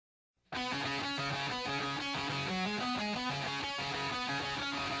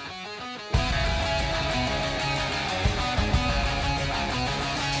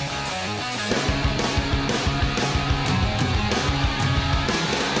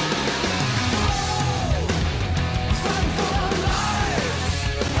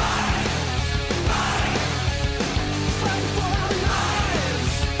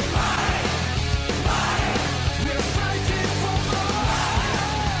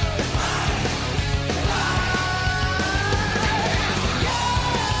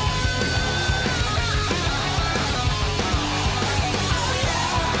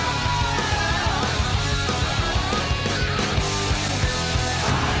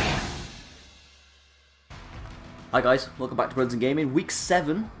Hi guys, welcome back to Runs and Gaming, week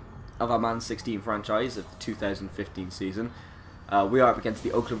 7 of our Man 16 franchise of the 2015 season. We are up against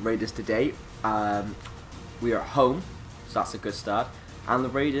the Oakland Raiders today. We are at home, so that's a good start. And the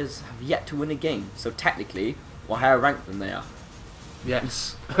Raiders have yet to win a game, so technically we're higher ranked than they are.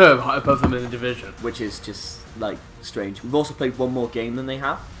 Yes, right above them in the division. Which is just, like, strange. We've also played one more game than they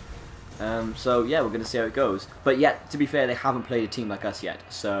have. So yeah, we're going to see how it goes. But yet, to be fair, they haven't played a team like us yet,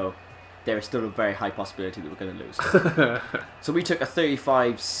 so there is still a very high possibility that we're going to lose. So we took a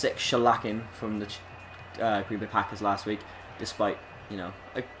 35-6 shellacking from the Green Bay Packers last week, despite, you know,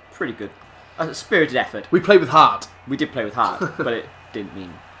 a pretty good, spirited effort. We played with heart. We did play with heart, but it didn't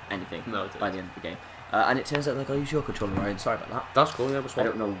mean anything by the end of the game. And it turns out like I use your controller, Ryan. Sorry about that. That's cool, yeah. I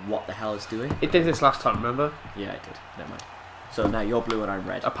don't know what the hell it's doing. It did this last time, remember? Yeah, it did. Never mind. So now you're blue and I'm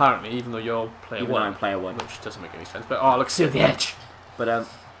red. Apparently, even though you're player even 1. though I'm player 1. Which doesn't make any sense. But, oh, look, see the edge. But,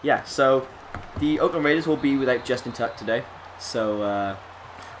 yeah, so the Oakland Raiders will be without Justin Tuck today. So,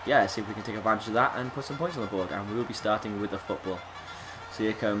 yeah, see if we can take advantage of that and put some points on the board. And we will be starting with the football. So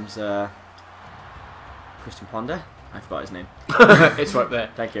here comes Christian Ponder. I forgot his name. It's right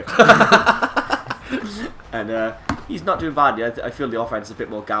there. Thank you. And he's not doing bad yet. I feel the offense is a bit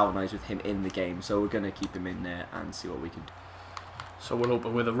more galvanised with him in the game. So we're going to keep him in there and see what we can do. So we'll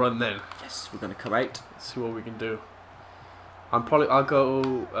open with a run then. Yes, we're going to come out. See what we can do. I'll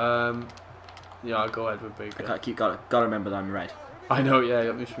go. Yeah, I'll go ahead with big. Gotta remember that I'm red. I know. Yeah,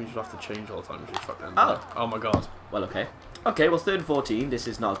 that means we should have to change all the time. Which is fucking. Oh my god. Well, okay. Okay, well, 3rd and 14. This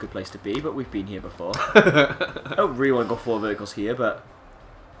is not a good place to be, but we've been here before. I don't really want to go 4 verticals here, but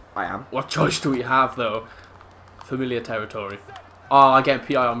I am. What choice do we have though? Familiar territory. Oh, I get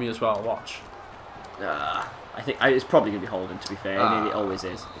PI on me as well. Watch. I think it's probably going to be Holden, to be fair. Maybe it always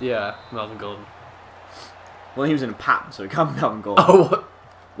is. Yeah, Melvin Gordon. Well, he was in a pattern, so it can't be Melvin Gordon. Oh, what?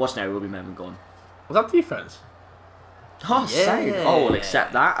 Watch now, it will be Melvin Gordon. Was that defense? Oh, yeah. Sound. Oh, we'll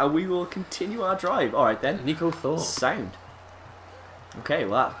accept that, and we will continue our drive. All right, then. Nico Thor. Sound. Okay,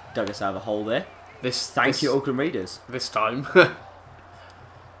 well, that dug us out of a hole there. Thank you, Oakland Raiders. This time.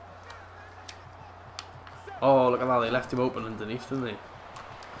 Oh, look at that. They left him open underneath, didn't they?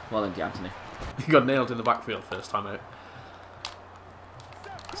 Well done, D'Antoni. He got nailed in the backfield first time out.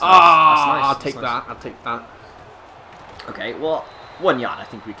 That's nice. I'll take that. I'll take that. Okay, well, 1 yard. I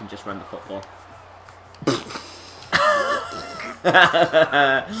think we can just run the football.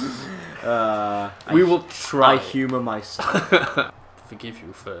 We will try. I humour myself. Forgive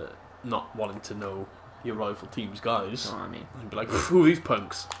you for not wanting to know your rival team's guys. Oh, I mean, and be like, who are these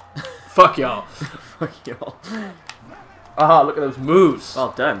punks? Fuck y'all. Fuck y'all. Ah, look at those moves.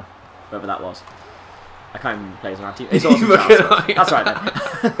 Well done, whoever that was. I can't even play as on our team. It's awesome. That's right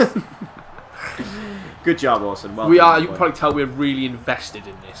then. Good job, Orson. Well done, you can probably tell we're really invested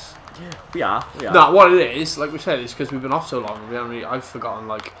in this. Yeah, we are. No, what it is, like we said, is because we've been off so long. I've forgotten,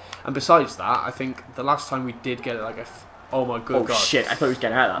 like, and besides that, I think the last time we did get it, like, oh my god. Oh shit! I thought he was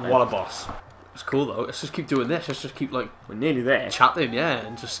getting out of that. What a boss. It's cool though. Let's just keep doing this. Let's just keep, like, we're nearly there. Chatting, yeah,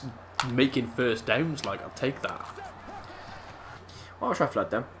 and just making first downs. Like, I'll take that. Well, I'll try flood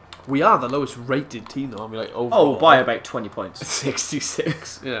them. We are the lowest rated team though. I mean, like, overall. Oh, by about 20 points.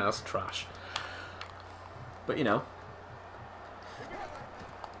 66. Yeah, that's trash. But you know.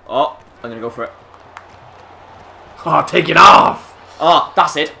 Oh, I'm gonna go for it. Oh, take it off! Oh,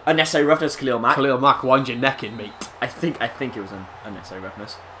 that's it. Unnecessary roughness, Khalil Mack. Khalil Mack, wind your neck in, mate. I think it was an unnecessary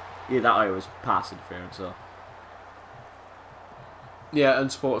roughness. Either that or it was pass interference. So. Yeah,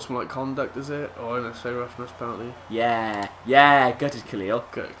 unsportsmanlike conduct, is it? Or unnecessary roughness penalty? Yeah, gutted Khalil.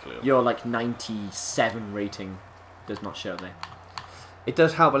 Gutted Khalil. Your like 97 rating does not show there. It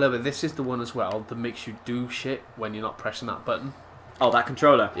does help a little bit. This is the one as well that makes you do shit when you're not pressing that button. Oh, that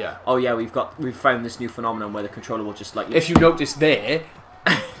controller. Yeah. Oh yeah, we've found this new phenomenon where the controller will just like. If you notice there,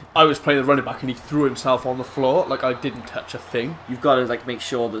 I was playing the running back and he threw himself on the floor like I didn't touch a thing. You've got to like make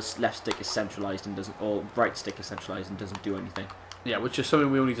sure the left stick is centralized and doesn't, or right stick is centralized and doesn't do anything. Yeah, which is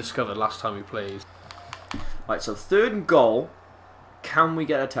something we only discovered last time we played. Right, so 3rd and goal. Can we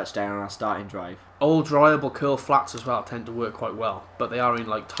get a touchdown on our starting drive? All dryable curl flats as well tend to work quite well, but they are in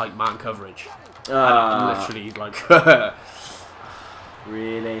like tight man coverage. And literally like.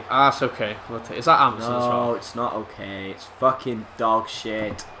 Really? That's okay. Is that Amazon as well? No, it's not okay. It's fucking dog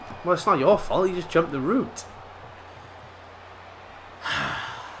shit. Well, it's not your fault. You just jumped the route.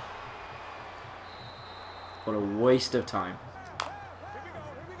 What a waste of time.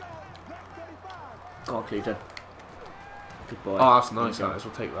 Go on, Cleveland. Good boy. Oh, that's nice, guys.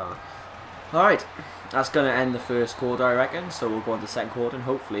 We'll take that. Alright. That's going to end the first quarter, I reckon. So we'll go on to the second quarter and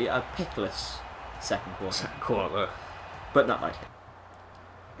hopefully a pickless second quarter. Second quarter. But not likely.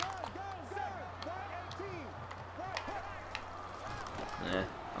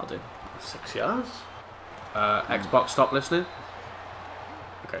 6 yards. Xbox, stop listening.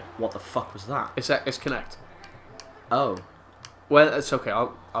 Okay. What the fuck was that? It's connect. Oh. Well, it's okay.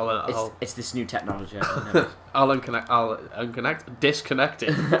 I'll It's this new technology. I'll unconnect. Disconnect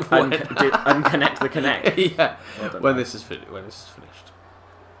it. Unconnect the connect. Yeah. Well done, When man. this is finished.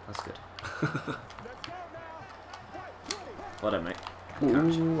 That's good. Well done, mate.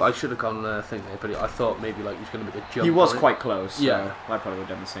 Ooh, I should have gone thing there, but I thought maybe like he was going to make a jump. He was on it. quite close. So Yeah. I probably would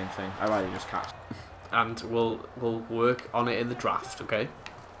have done the same thing. I'd rather just catch. And we'll work on it in the draft, okay?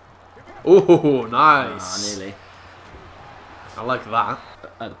 Oh, nice. Ah, nearly. I like that.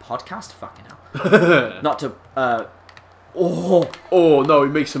 The podcast? Fucking hell. Not to. Oh no, he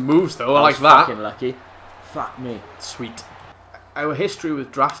makes some moves though. I like was that. Fucking lucky. Fuck me. Sweet. Our history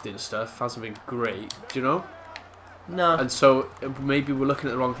with drafting stuff hasn't been great, do you know? No. And so maybe we're looking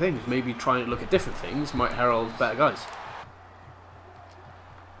at the wrong things. Maybe trying to look at different things might herald better guys.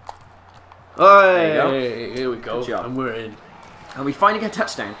 Hey, here we go. Good job. And we're in. And we finally get a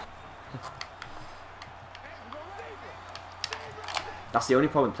touchdown. That's the only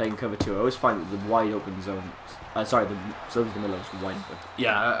problem playing cover 2. I always find that the wide open zones. Sorry, the zones in the middle is wide open.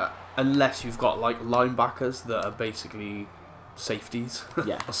 Yeah, unless you've got like linebackers that are basically safeties.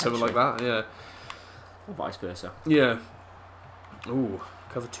 Yeah, or something like that. Yeah. Or vice versa. Yeah. Ooh,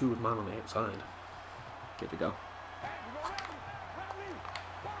 cover 2 with man on the outside. Good to go.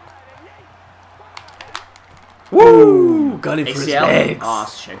 Woo! Got him for his ACL. legs. Oh,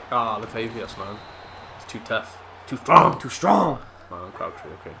 that's a shame. Ah, Latavius, man. It's too tough. Too strong. Too strong. Man,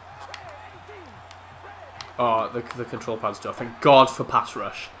 Crabtree, okay. Oh, the control pad's done. Thank God for pass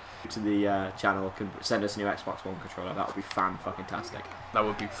rush. To the channel can send us a new Xbox One controller. That would be fan-fucking-tastic. That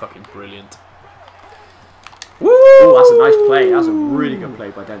would be fucking brilliant. Woo! Oh, that's a nice play. That's a really good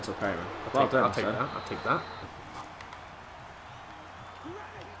play by Denzel Perryman. Well done, I'll take sir. that. I'll take that.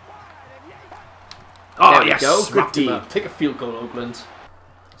 Oh, There we yes! go. Good Smacked him D. up. Take a field goal, Oakland. So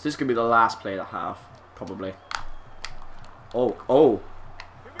this is going to be the last play of the half, probably. Oh.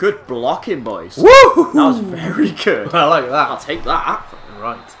 Good blocking, boys. Woo! That was very good. I like that. I'll take that.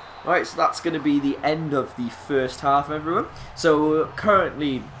 Right. Right, so that's going to be the end of the first half, everyone. So we're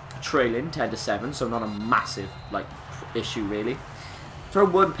currently trailing 10-7, so not a massive issue really. Throw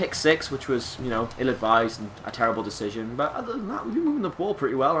one pick 6, which was, you know, ill-advised and a terrible decision. But other than that, we've been moving the ball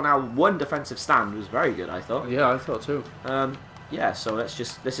pretty well, and our one defensive stand was very good, I thought. Yeah, I thought too. Yeah, so let's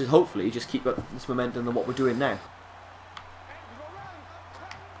this is hopefully just keep up this momentum and what we're doing now.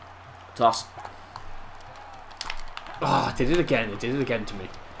 Toss. Oh, it did it again. It did it again to me.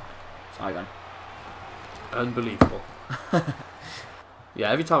 Saigon. Unbelievable. Yeah,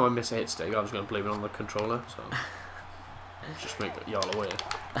 every time I miss a hit stick, I was going to blame it on the controller. So just make y'all aware.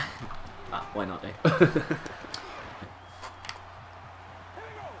 Why not, eh?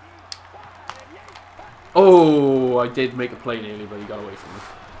 Oh, I did make a play nearly, but he got away from me.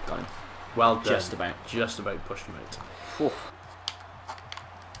 Got him. Well done. Just about. Just about pushed him out. Oof.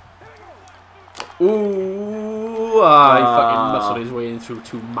 Ooh, he fucking muscled his way in through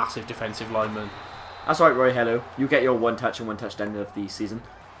 2 massive defensive linemen. That's right, Roy. Hello. You get your 1 touch and 1 touchdown of the season.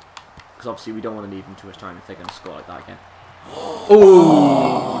 Because obviously we don't want to leave them too much time if they're going to score like that again.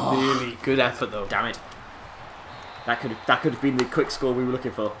 Oh, nearly. Good effort though. Damn it. That could have been the quick score we were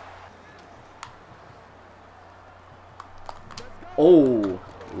looking for. Oh,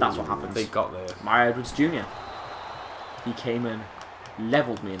 that's what happens. They got there. Mario Edwards Jr. He came and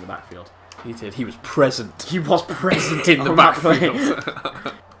leveled me in the backfield. He did. He was present. He was present in the on that play. backfield.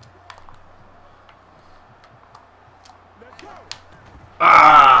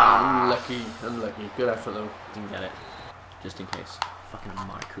 Unlucky. Unlucky. Good effort though. Didn't get it. Just in case. Fucking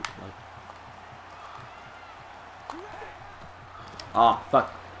Mario Coop. Oh,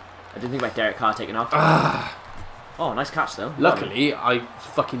 fuck. I didn't think about Derek Carr taking off. Oh, nice catch though. Luckily, I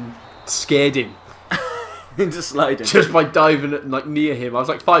fucking scared him Just sliding. just by diving like near him. I was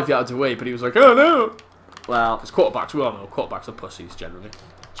like 5 yards away, but he was like, "Oh no!" Well, Because quarterbacks, we all know, quarterbacks are pussies generally.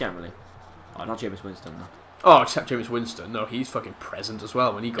 generally. Oh, not Jameis Winston though. Oh, except Jameis Winston. No, he's fucking present as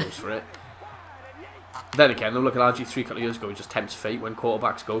well when he goes for it. Then again, look at RG3 a couple of years ago. He just tempts fate when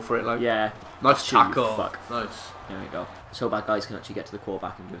quarterbacks go for it. Like, Yeah. nice Actually, tackle. fuck. Nice. There we go. So bad guys can actually get to the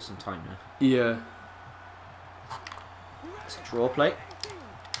quarterback and give us some time now. Yeah. It's a draw play.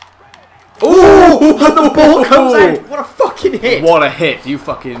 Oh! And the ball comes out! What a fucking hit! What a hit! You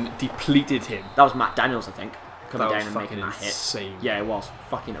fucking depleted him. That was Matt Daniels, I think, coming That down was and making fucking that hit. insane. Yeah, it was.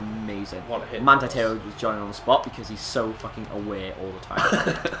 Fucking amazing. What a hit. Manti Te'o was joining on the spot because he's so fucking aware all the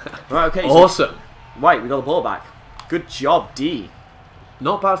time. Right, okay. Awesome. So, right, we got the ball back. Good job, D.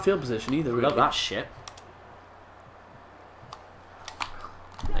 Not bad field position either, really. Love that shit.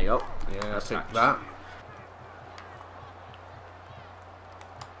 There you go. Yeah, That's take touch. that.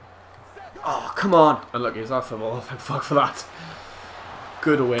 Oh, come on. And look, he's off the ball. Thank fuck for that.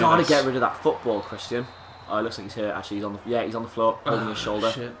 Good awareness. Gotta get rid of that football, Christian. Oh, it looks like he's hurt. Actually, he's on the floor, holding his shoulder.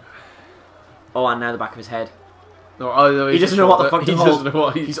 Shit. Oh, and now the back of his head. No, He doesn't know what the fuck to hold. Doesn't know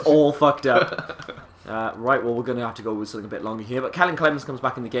what He's all fucked up. Right, well, we're going to have to go with something a bit longer here. But Kellen Clemens comes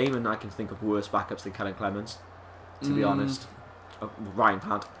back in the game, and I can think of worse backups than Kellen Clemens, to be honest. Oh, Ryan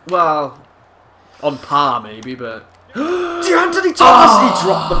Pant. Well, on par maybe, but... D'Anthony Thomas! He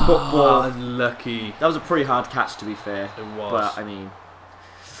dropped the football. Unlucky. That was a pretty hard catch, to be fair. It was. But, I mean,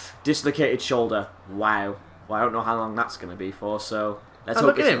 dislocated shoulder. Wow. Well, I don't know how long that's going to be for, so... Let's hope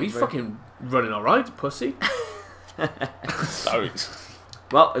Look at it's him, not he's very- fucking running alright, pussy. Sorry.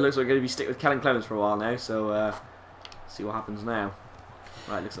 Well, it looks like we're going to be stick with Kellen Clemens for a while now, so see what happens now.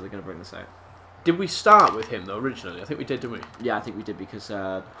 Right, looks like they're going to bring this out. Did we start with him though originally? I think we did, didn't we? Yeah, I think we did because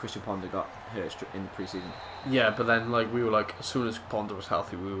Christian Ponder got hurt in the preseason. Yeah, but then like we were like, as soon as Ponder was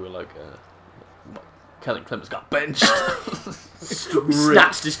healthy, we were like, Kellen Clemens got benched. We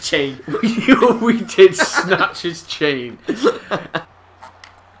snatched his chain. We did snatch his chain.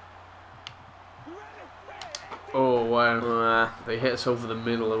 Oh wow! They hit us over the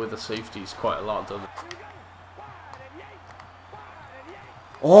middle with the safeties quite a lot, don't they?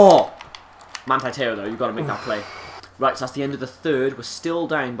 Oh! Manti Te'o though, you've got to make that play. Right, so that's the end of the third. We're still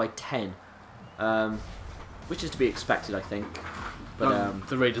down by 10. Which is to be expected, I think. But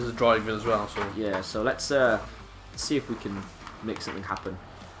the Raiders are driving as well, so... yeah, so let's see if we can make something happen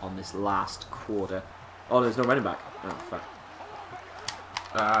on this last quarter. Oh, there's no running back. Oh, fuck.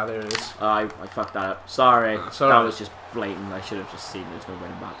 Ah, there it is. I fucked that up. Sorry. Sorry. That was just blatant. I should have just seen there's no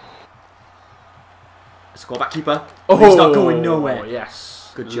running back. Score back keeper. Oh, he's not going nowhere.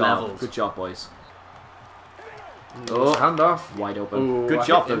 Yes. Good job. Levelled. Good job, boys. Oh, hand off. Wide open. Ooh, Good I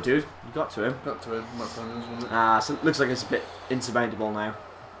job, hit though, him. dude. You got to him. Got to him. So it looks like it's a bit insurmountable now.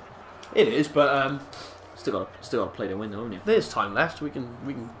 It is, but Still got to play to win, though, haven't you? there's time left. We can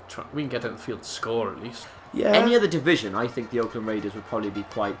get down the field to score at least. Yeah. Any other division, I think the Oakland Raiders would probably be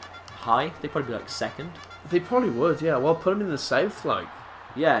quite high. They'd probably be like second. They probably would. Yeah. Well, put them in the south, like.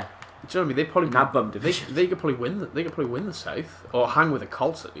 Yeah. Do you know what I mean? They probably Mad bum division. They could probably win. They could probably win the south or hang with the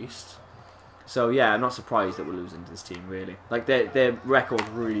Colts at least. So yeah, I'm not surprised that we're losing to this team. Really, like their record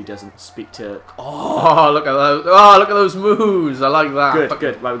really doesn't speak to. Oh, look at those! Oh, look at those moves! I like that. Good,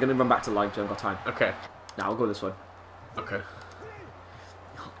 good. Right, we're gonna run back to line because I've got time. Okay. Now I'll go this one. Okay.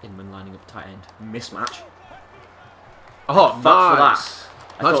 Inman lining up tight end. Mismatch. Oh, Fuck nice.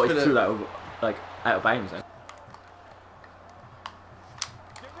 for that. I thought he threw that over, like out of bounds then.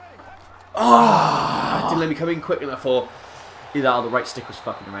 Oh! Didn't let me come in quick enough, or Either that or the right stick was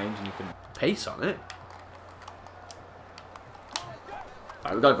fucking around and you couldn't. pace on it.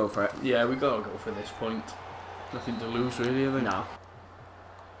 Alright, we gotta go for it. Yeah, we gotta go for this point. Nothing to lose, really. I think. No.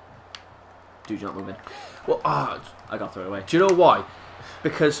 Dude, you're not moving. Well, I gotta throw it away. do you know why?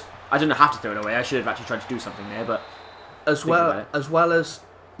 Because I didn't have to throw it away. I should have actually tried to do something there, but as Thinking about well as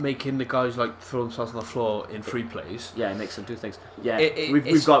making the guys like throw themselves on the floor in free plays, yeah, it makes them do things. Yeah, It's-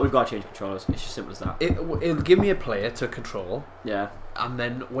 we've got to change controllers. It's just simple as that. it'll give me a player to control, Yeah, and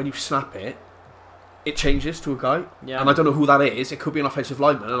then when you snap it, it changes to a guy. yeah. And I don't know who that is. It could be an offensive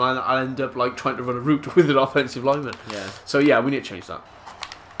lineman, and I'll end up like trying to run a route with an offensive lineman. Yeah. So yeah, we need to change that.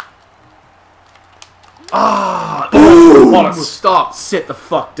 Ah! What a stop! Sit the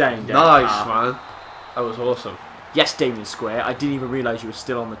fuck down, Dave. Nice, Ah. man. That was awesome. Yes, Damien Square. I didn't even realise you were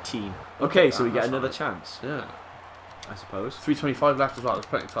still on the team. Okay, so we get That's another right. chance, Yeah. I suppose. 3:25 left as well. There's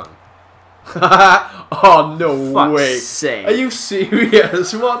plenty of time. Oh no Fuck's way! sake. Are you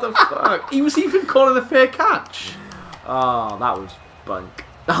serious? What the fuck? He was even calling a fair catch. Oh, that was bunk.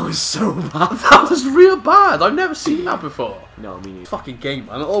 That was so bad. That was real bad. I've never seen that before. No, me neither. Fucking game,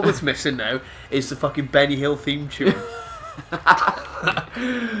 man. All that's missing now is the fucking Benny Hill theme tune.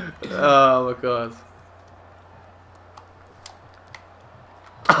 Oh my god.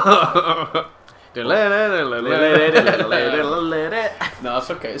 No, it's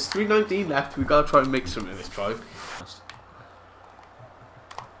okay. It's 3:19 left. We gotta try and make something of this drive.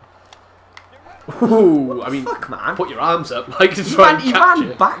 Ooh, I mean, Fuck, man. put your arms up like to He try ran, and he catch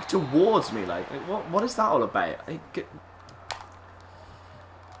ran it. back towards me. Like what is that all about?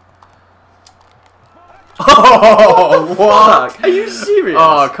 Oh, what? Fuck. Are you serious?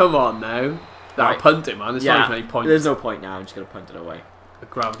 Oh, come on now. Nah, Right. punt it, man. There's not even any point. There's no point now. I'm just gonna punt it away. A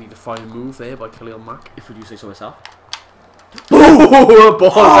gravity-defying move there by Khalil Mack. If would you say so myself? Oh,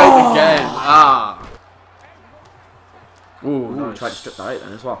 ball's out again. Ah. Ooh, Ooh, nice. tried to strip that out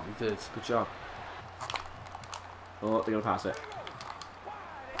then as well. He did. Good job. Oh, they're gonna pass it.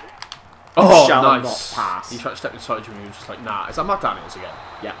 shall nice. not pass. He tried to step inside you and he was just like, nah. Is that Matt Daniels again?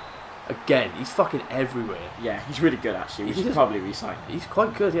 Yeah. Again, he's fucking everywhere. Yeah, he's really good actually. We should probably re-sign him. He's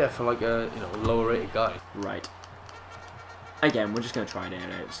quite good, yeah, for like a lower rated guy. Right. Again, we're just going to try and air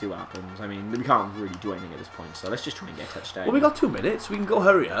it out, see what happens. I mean, we can't really do anything at this point, so let's just try and get a touchdown. Well, we got 2 minutes. We can go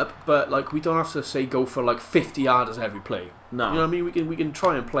hurry up, but like we don't have to say go for like 50 yarders every play. No. You know what I mean? We can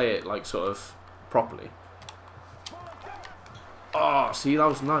try and play it like sort of properly. Oh, see, that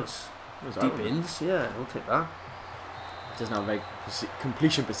was nice. Deep ins, yeah, we'll take that. Doesn't have a very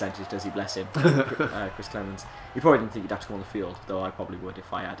completion percentage, does he? Bless him. Chris Clemens. He probably didn't think he'd have to go on the field, though I probably would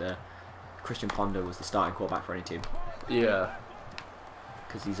if I had Christian Ponder was the starting quarterback for any team. Yeah.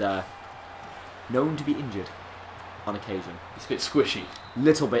 Because he's known to be injured on occasion. He's a bit squishy.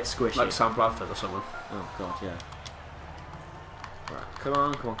 Little bit squishy. Like Sam Bradford or someone. Oh, God, yeah. Right, come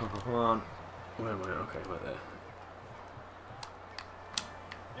on, come on, come on, come on. Where am I? Okay, right there.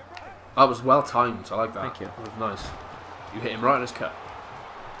 That was well timed. I like that. Thank you. That was nice. You hit him right in his cut.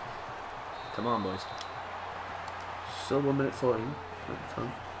 Come on, boys. Still 1 minute 14 at the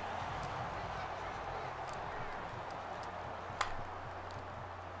time.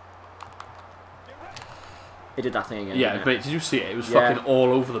 He did that thing again. Yeah, but did you see it? It was fucking all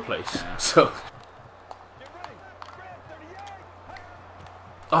over the place. Yeah. So.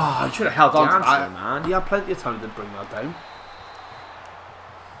 Oh, I should have held on to that, man. He had plenty of time to bring that down.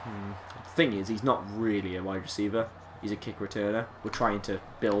 The thing is, he's not really a wide receiver. He's a kick returner. We're trying to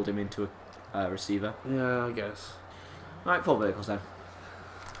build him into a receiver. Yeah, I guess. Right, 4 verticals then.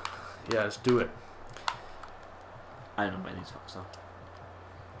 Yeah, let's do it. I don't know where these fucks are.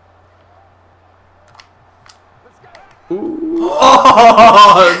 Ooh.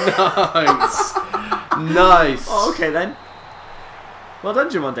 Oh, nice. Nice. Oh, okay then. Well done,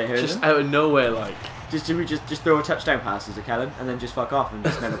 Javonte here. Just out of nowhere, like. Just throw a touchdown passes to Kellen and then just fuck off and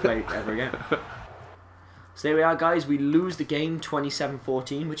just never play ever again. So there we are, guys. We lose the game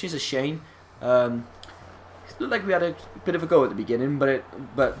 27-14, which is a shame. It looked like we had a bit of a go at the beginning,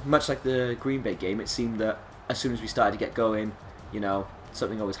 but much like the Green Bay game, it seemed that as soon as we started to get going, you know,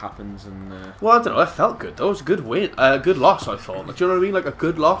 something always happens. And well, I don't know. It felt good though. It was a good win, a good loss. I thought. Like, do you know what I mean? Like a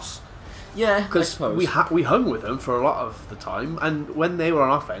good loss. yeah, Because we hung with them for a lot of the time, and when they were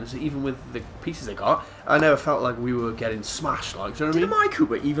on offense, even with the pieces they got, I never felt like we were getting smashed. Like, do you know what I did mean? Amari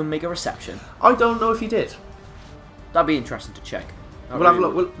Cooper even make a reception? I don't know if he did. That'd be interesting to check. We'll have a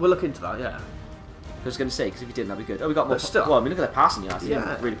look. We'll look into that. Yeah. I was going to say, because if he didn't, that'd be good. Oh, we got more. But still- Well, I mean, look at their passing yards. They Yeah.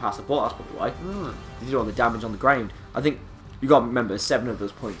 didn't really pass the ball. That's probably why. They did all the damage on the ground. I think you got to remember 7 of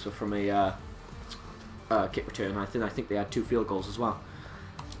those points were from a kick return. I think they had 2 field goals as well.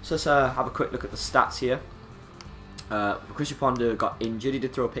 So let's have a quick look at the stats here. Christian Ponder got injured. He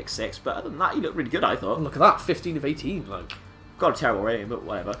did throw a pick 6, but other than that, he looked really good. I Oh, thought. look at that, 15 of 18. Like, Got a terrible rating, but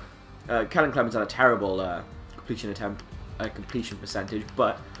whatever. Kellen Clemens had a terrible completion percentage,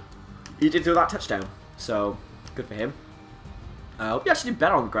 but he did throw that touchdown. So good for him. We actually did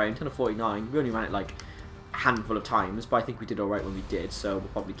better on the ground, 10 of 49. We only ran it like a handful of times, but I think we did alright when we did, so we'll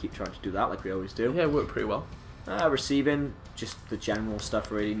probably keep trying to do that like we always do. yeah, it worked pretty well. Receiving, just the general stuff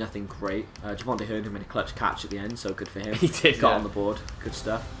really, nothing great. Javonte Herndon made a clutch catch at the end, so good for him. He did, Got yeah. on the board, good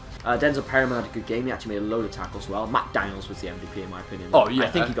stuff. Denzel Perryman had a good game, he actually made a load of tackles well. Matt Daniels was the MVP in my opinion. Oh, yeah. I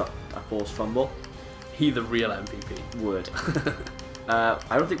think he got a forced fumble. He the real MVP. Would.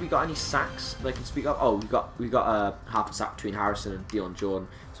 I don't think we got any sacks that I can speak of. Oh, we got half a sack between Harrison and Dion Jordan,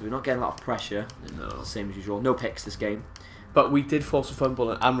 so we're not getting a lot of pressure. No. Same as usual. No picks this game, But we did force a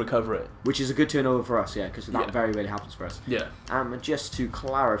fumble and recover it. which is a good turnover for us, yeah, because that Yeah. very rarely happens for us. Yeah. Just to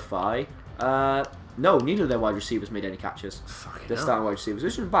clarify, no, neither of their wide receivers made any catches. Fucking Their hell. starting wide receivers,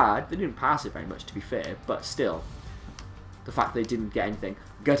 which isn't bad. They didn't pass it very much, to be fair, but still, the fact they didn't get anything.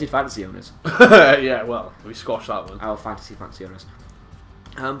 Gutted fantasy owners. Yeah, well, we squashed that one. Our fantasy owners.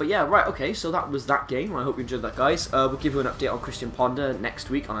 But yeah, right, okay, so that was that game. I hope you enjoyed that, guys. We'll give you an update on Christian Ponder next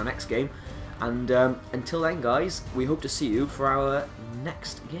week on our next game. And until then, guys, we hope to see you for our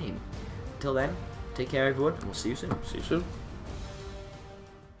next game. Until then, take care, everyone, and we'll see you soon. See you soon.